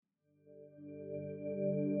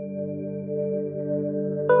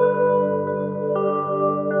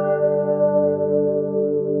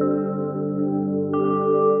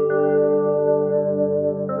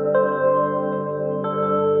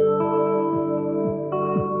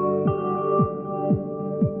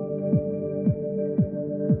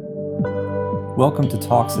Welcome to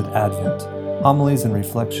Talks at Advent, homilies and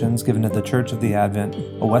reflections given at the Church of the Advent,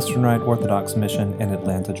 a Western Rite Orthodox mission in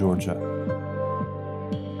Atlanta, Georgia.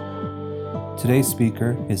 Today's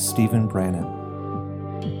speaker is Stephen Brannan.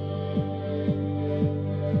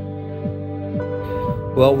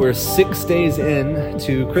 Well, we're 6 days in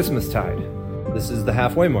to Christmastide. This is the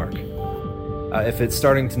halfway mark. If it's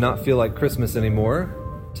starting to not feel like Christmas anymore,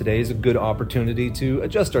 today is a good opportunity to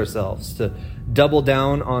adjust ourselves, to double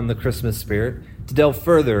down on the Christmas spirit, to delve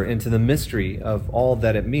further into the mystery of all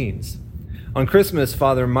that it means. On Christmas,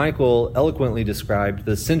 Father Michael eloquently described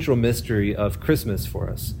the central mystery of Christmas for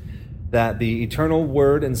us, that the eternal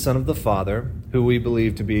Word and Son of the Father, who we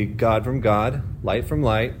believe to be God from God, light from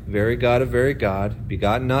light, very God of very God,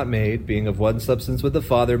 begotten not made, being of one substance with the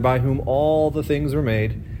Father, by whom all the things were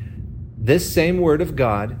made, this same Word of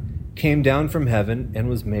God came down from heaven and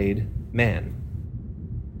was made man.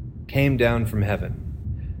 Came down from heaven.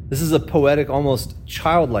 This is a poetic, almost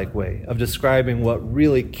childlike way of describing what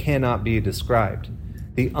really cannot be described.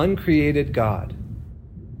 The uncreated God,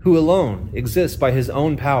 who alone exists by his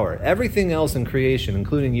own power. Everything else in creation,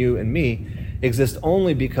 including you and me, exists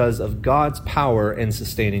only because of God's power and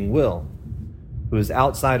sustaining will, who is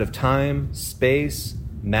outside of time, space,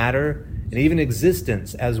 matter, and even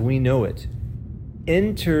existence as we know it,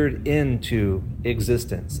 entered into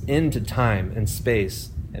existence, into time and space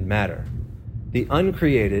and matter. The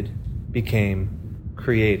uncreated became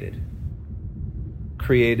created,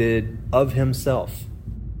 created of himself.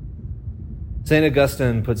 St.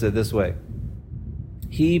 Augustine puts it this way: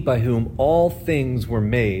 he by whom all things were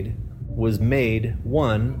made was made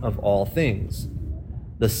one of all things.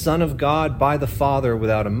 The Son of God by the Father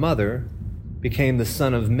without a mother became the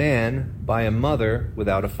Son of Man by a mother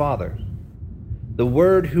without a father. The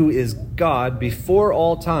Word who is God before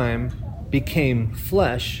all time became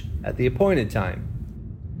flesh at the appointed time.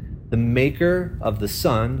 The Maker of the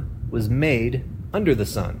Son was made under the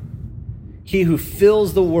sun. He who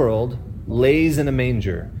fills the world lays in a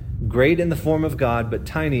manger, great in the form of God, but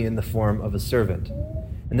tiny in the form of a servant.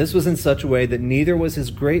 And this was in such a way that neither was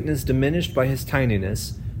his greatness diminished by his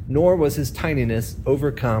tininess, nor was his tininess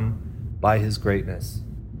overcome by his greatness.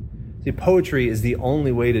 See, poetry is the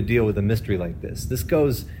only way to deal with a mystery like this. This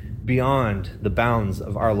goes beyond the bounds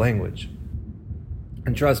of our language.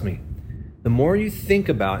 And trust me, the more you think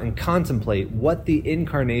about and contemplate what the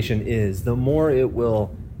incarnation is, the more it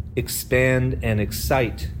will expand and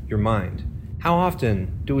excite your mind. How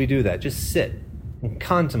often do we do that? Just sit and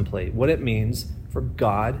contemplate what it means for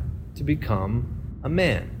God to become a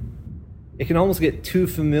man. It can almost get too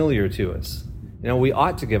familiar to us. We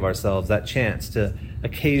ought to give ourselves that chance to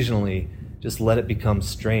occasionally just let it become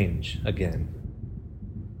strange again.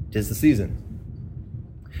 'Tis the season.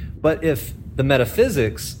 But if the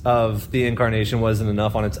metaphysics of the incarnation wasn't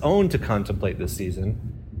enough on its own to contemplate this season,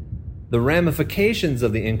 the ramifications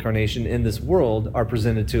of the incarnation in this world are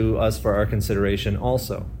presented to us for our consideration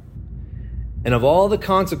also. And of all the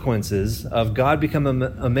consequences of God becoming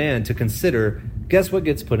a man to consider, guess what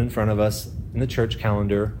gets put in front of us in the church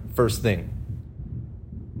calendar first thing?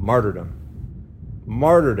 Martyrdom.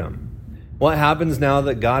 Martyrdom. What happens now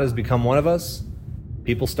that God has become one of us?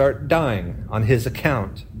 People start dying on his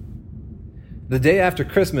account. The day after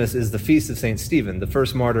Christmas is the feast of St. Stephen, the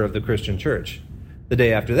first martyr of the Christian church. The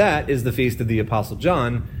day after that is the feast of the Apostle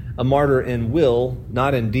John, a martyr in will,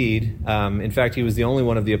 not in deed. In fact, he was the only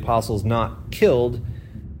one of the apostles not killed,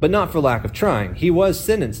 but not for lack of trying. He was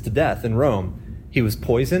sentenced to death in Rome. He was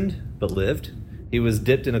poisoned, but lived. He was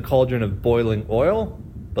dipped in a cauldron of boiling oil,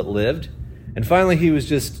 but lived. And finally, he was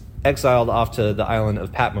just exiled off to the island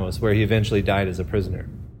of Patmos, where he eventually died as a prisoner.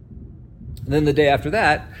 And then the day after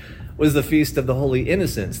that was the Feast of the Holy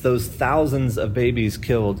Innocents, those thousands of babies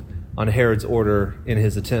killed on Herod's order in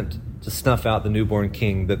his attempt to snuff out the newborn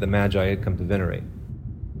king that the Magi had come to venerate.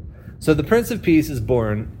 So the Prince of Peace is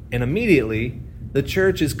born, and immediately the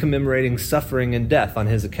church is commemorating suffering and death on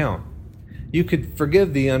his account. You could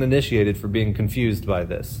forgive the uninitiated for being confused by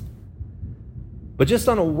this. But just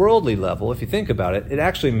on a worldly level, if you think about it, it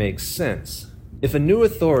actually makes sense. If a new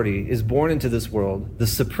authority is born into this world, the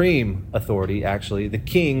supreme authority, actually, the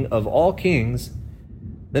king of all kings,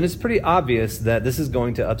 then it's pretty obvious that this is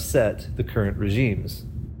going to upset the current regimes.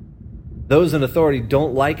 Those in authority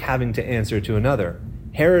don't like having to answer to another.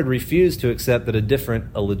 Herod refused to accept that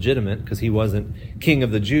a legitimate, because he wasn't king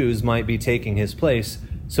of the Jews, might be taking his place,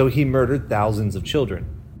 so he murdered thousands of children.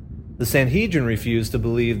 The Sanhedrin refused to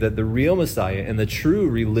believe that the real Messiah and the true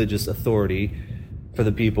religious authority for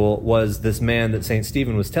the people was this man that St.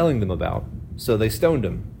 Stephen was telling them about, so they stoned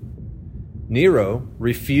him. Nero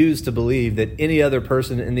refused to believe that any other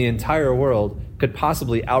person in the entire world could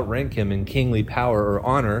possibly outrank him in kingly power or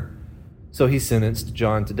honor, so he sentenced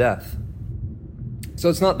John to death. So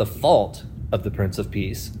it's not the fault of the Prince of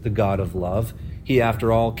Peace, the God of love. He,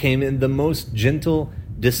 after all, came in the most gentle,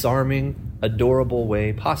 disarming, adorable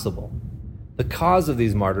way possible. The cause of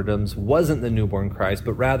these martyrdoms wasn't the newborn Christ,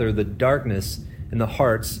 but rather the darkness in the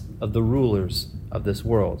hearts of the rulers of this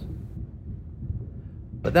world.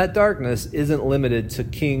 But that darkness isn't limited to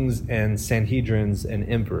kings and Sanhedrins and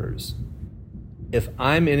emperors. If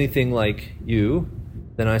I'm anything like you,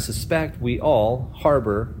 then I suspect we all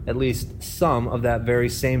harbor at least some of that very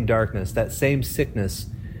same darkness, that same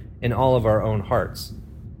sickness in all of our own hearts.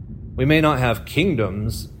 We may not have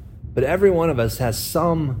kingdoms, but every one of us has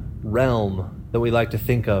some realm that we like to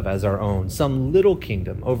think of as our own, some little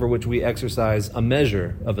kingdom over which we exercise a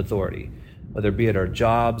measure of authority, whether it be at our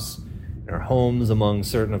jobs, in our homes, among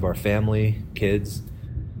certain of our family, kids,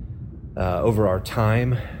 over our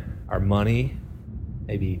time, our money,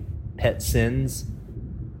 maybe pet sins.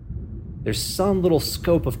 There's some little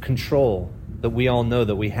scope of control that we all know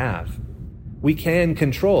that we have. We can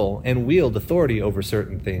control and wield authority over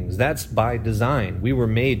certain things. That's by design. We were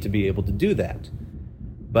made to be able to do that.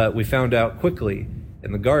 But we found out quickly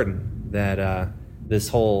in the garden that this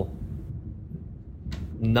whole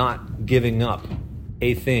not giving up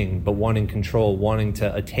a thing, but wanting control, wanting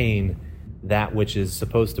to attain that which is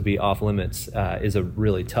supposed to be off limits is a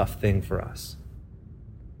really tough thing for us.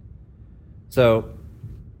 So,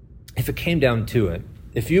 if it came down to it,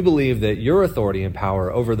 if you believe that your authority and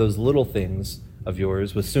power over those little things of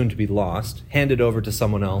yours was soon to be lost, handed over to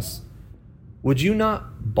someone else, would you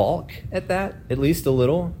not balk at that, at least a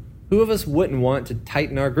little? Who of us wouldn't want to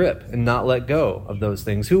tighten our grip and not let go of those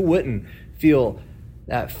things? Who wouldn't feel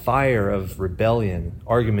that fire of rebellion,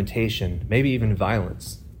 argumentation, maybe even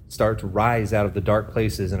violence start to rise out of the dark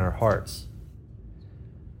places in our hearts?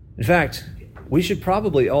 In fact, we should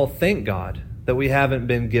probably all thank God that we haven't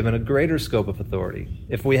been given a greater scope of authority,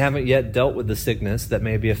 if we haven't yet dealt with the sickness that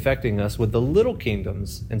may be affecting us with the little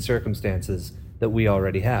kingdoms and circumstances that we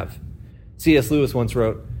already have. C.S. Lewis once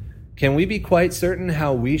wrote, "Can we be quite certain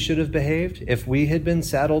how we should have behaved if we had been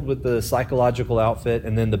saddled with the psychological outfit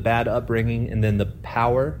and then the bad upbringing and then the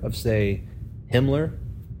power of, say, Himmler?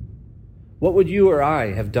 What would you or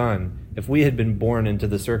I have done if we had been born into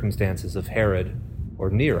the circumstances of Herod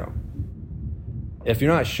or Nero?" If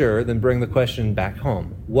you're not sure, then bring the question back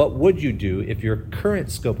home. What would you do if your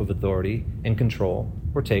current scope of authority and control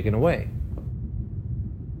were taken away?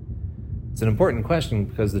 It's an important question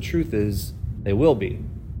because the truth is they will be.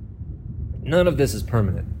 None of this is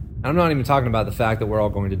permanent. I'm not even talking about the fact that we're all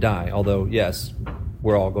going to die, although, yes,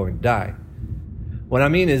 we're all going to die. What I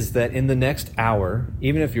mean is that in the next hour,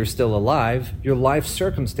 even if you're still alive, your life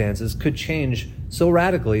circumstances could change so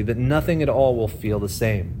radically that nothing at all will feel the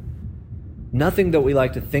same. Nothing that we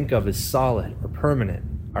like to think of as solid or permanent.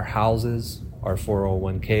 Our houses, our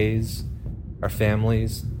 401ks, our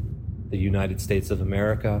families, the United States of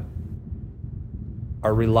America,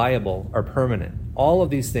 are reliable, are permanent. All of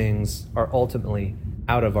these things are ultimately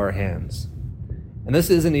out of our hands. And this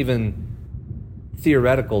isn't even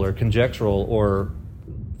theoretical or conjectural or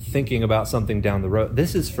thinking about something down the road.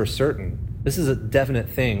 This is for certain. This is a definite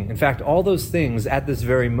thing. In fact, all those things at this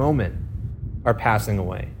very moment are passing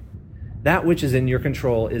away. That which is in your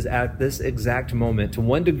control is at this exact moment, to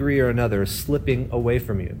one degree or another, slipping away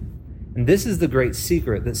from you. And this is the great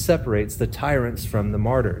secret that separates the tyrants from the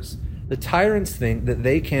martyrs. The tyrants think that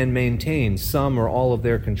they can maintain some or all of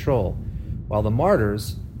their control, while the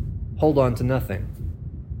martyrs hold on to nothing.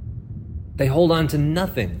 They hold on to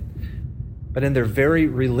nothing, but in their very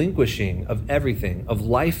relinquishing of everything, of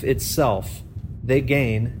life itself, they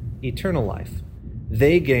gain eternal life.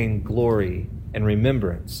 They gain glory and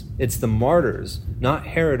remembrance. It's the martyrs, not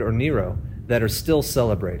Herod or Nero, that are still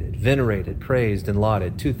celebrated, venerated, praised, and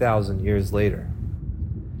lauded 2,000 years later.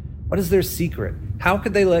 What is their secret? How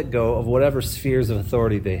could they let go of whatever spheres of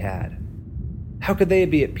authority they had? How could they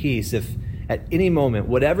be at peace if at any moment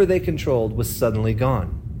whatever they controlled was suddenly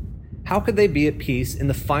gone? How could they be at peace in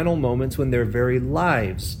the final moments when their very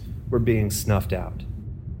lives were being snuffed out?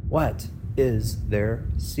 What is their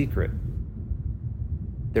secret?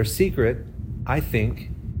 Their secret, I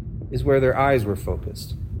think, is where their eyes were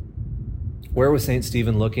focused. Where was St.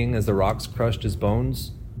 Stephen looking as the rocks crushed his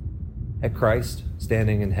bones? At Christ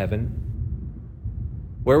standing in heaven.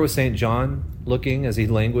 Where was St. John looking as he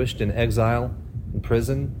languished in exile in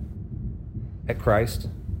prison? At Christ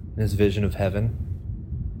in his vision of heaven.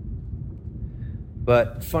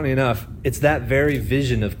 But funny enough, it's that very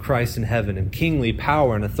vision of Christ in heaven and kingly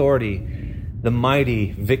power and authority the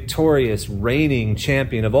mighty, victorious, reigning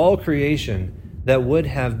champion of all creation that would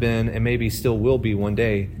have been, and maybe still will be one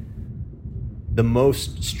day, the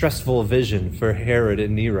most stressful vision for Herod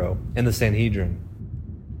and Nero and the Sanhedrin.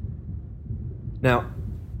 Now,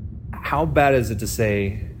 how bad is it to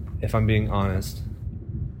say, if I'm being honest,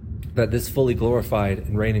 that this fully glorified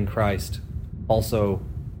and reigning Christ also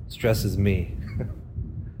stresses me?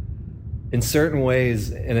 In certain ways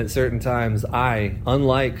and at certain times, I,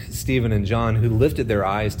 unlike Stephen and John, who lifted their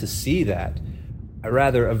eyes to see that, I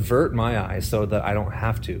rather avert my eyes so that I don't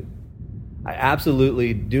have to. I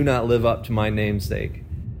absolutely do not live up to my namesake.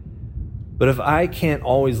 But if I can't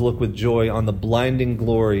always look with joy on the blinding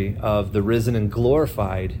glory of the risen and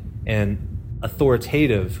glorified and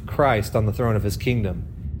authoritative Christ on the throne of his kingdom,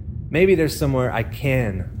 maybe there's somewhere I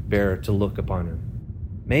can bear to look upon him.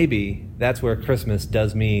 Maybe that's where Christmas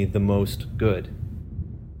does me the most good.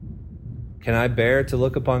 Can I bear to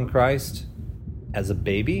look upon Christ as a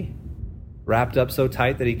baby, wrapped up so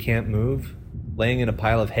tight that he can't move, laying in a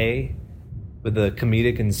pile of hay, with the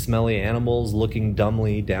comedic and smelly animals looking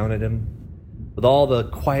dumbly down at him, with all the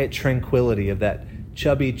quiet tranquility of that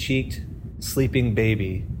chubby-cheeked, sleeping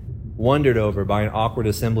baby, wondered over by an awkward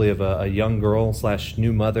assembly of a young girl /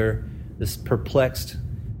 new mother, this perplexed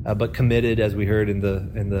but committed, as we heard in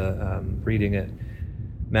the reading at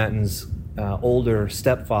Matten's older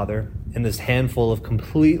stepfather, and this handful of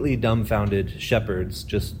completely dumbfounded shepherds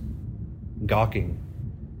just gawking.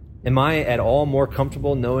 Am I at all more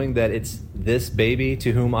comfortable knowing that it's this baby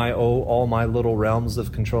to whom I owe all my little realms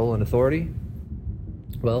of control and authority?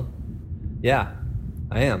 Well, yeah,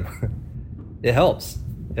 I am. It helps.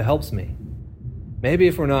 It helps me. Maybe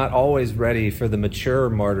if we're not always ready for the mature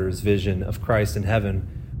martyr's vision of Christ in heaven,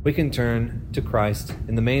 we can turn to Christ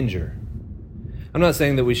in the manger. I'm not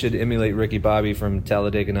saying that we should emulate Ricky Bobby from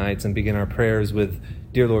Talladega Nights and begin our prayers with,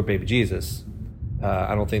 "Dear Lord, baby Jesus."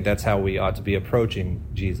 I don't think that's how we ought to be approaching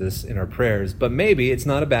Jesus in our prayers, but maybe it's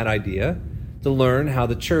not a bad idea to learn how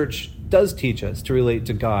the church does teach us to relate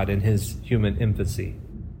to God in his human infancy.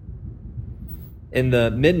 In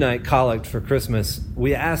the Midnight Collect for Christmas,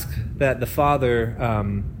 we ask the Father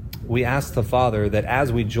that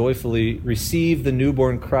as we joyfully receive the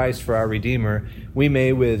newborn Christ for our Redeemer, we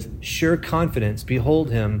may with sure confidence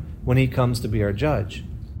behold him when he comes to be our judge.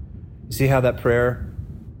 You see how that prayer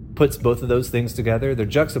puts both of those things together? They're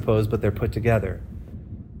juxtaposed, but they're put together.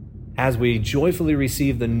 As we joyfully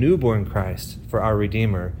receive the newborn Christ for our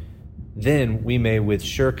Redeemer, then we may with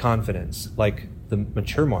sure confidence, like the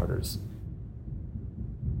mature martyrs,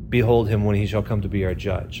 behold him when he shall come to be our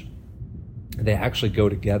judge. They actually go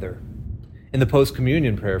together. In the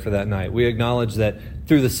post-communion prayer for that night, we acknowledge that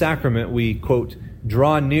through the sacrament we, quote,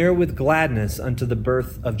 draw near with gladness unto the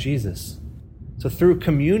birth of Jesus. So through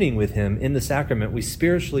communing with him in the sacrament, we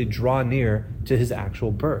spiritually draw near to his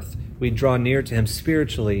actual birth. We draw near to him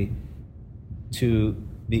spiritually, to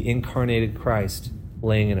the incarnated Christ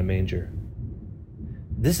laying in a manger.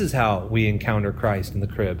 This is how we encounter Christ in the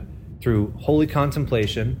crib, through holy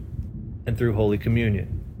contemplation and through Holy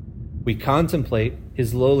Communion. We contemplate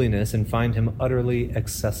his lowliness and find him utterly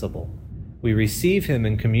accessible. We receive him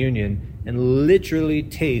in communion and literally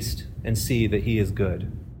taste and see that he is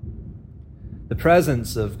good. The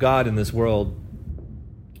presence of God in this world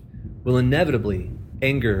will inevitably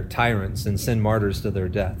anger tyrants and send martyrs to their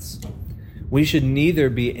deaths. We should neither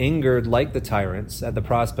be angered like the tyrants at the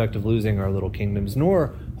prospect of losing our little kingdoms,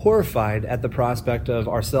 nor horrified at the prospect of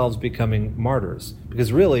ourselves becoming martyrs,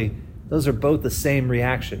 because really, those are both the same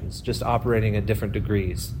reactions, just operating at different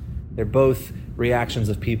degrees. They're both reactions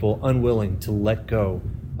of people unwilling to let go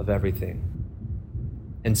of everything.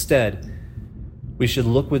 Instead, we should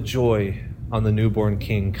look with joy on the newborn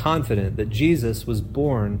King, confident that Jesus was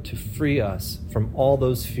born to free us from all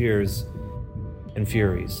those fears and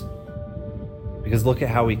furies. Because look at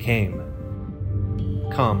how he came.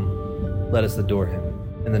 Come, let us adore him.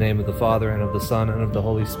 In the name of the Father, and of the Son, and of the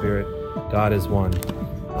Holy Spirit, God is one.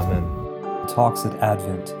 Amen. Talks at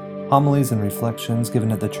Advent. Homilies and reflections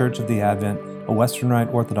given at the Church of the Advent, a Western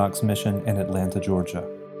Rite Orthodox mission in Atlanta, Georgia.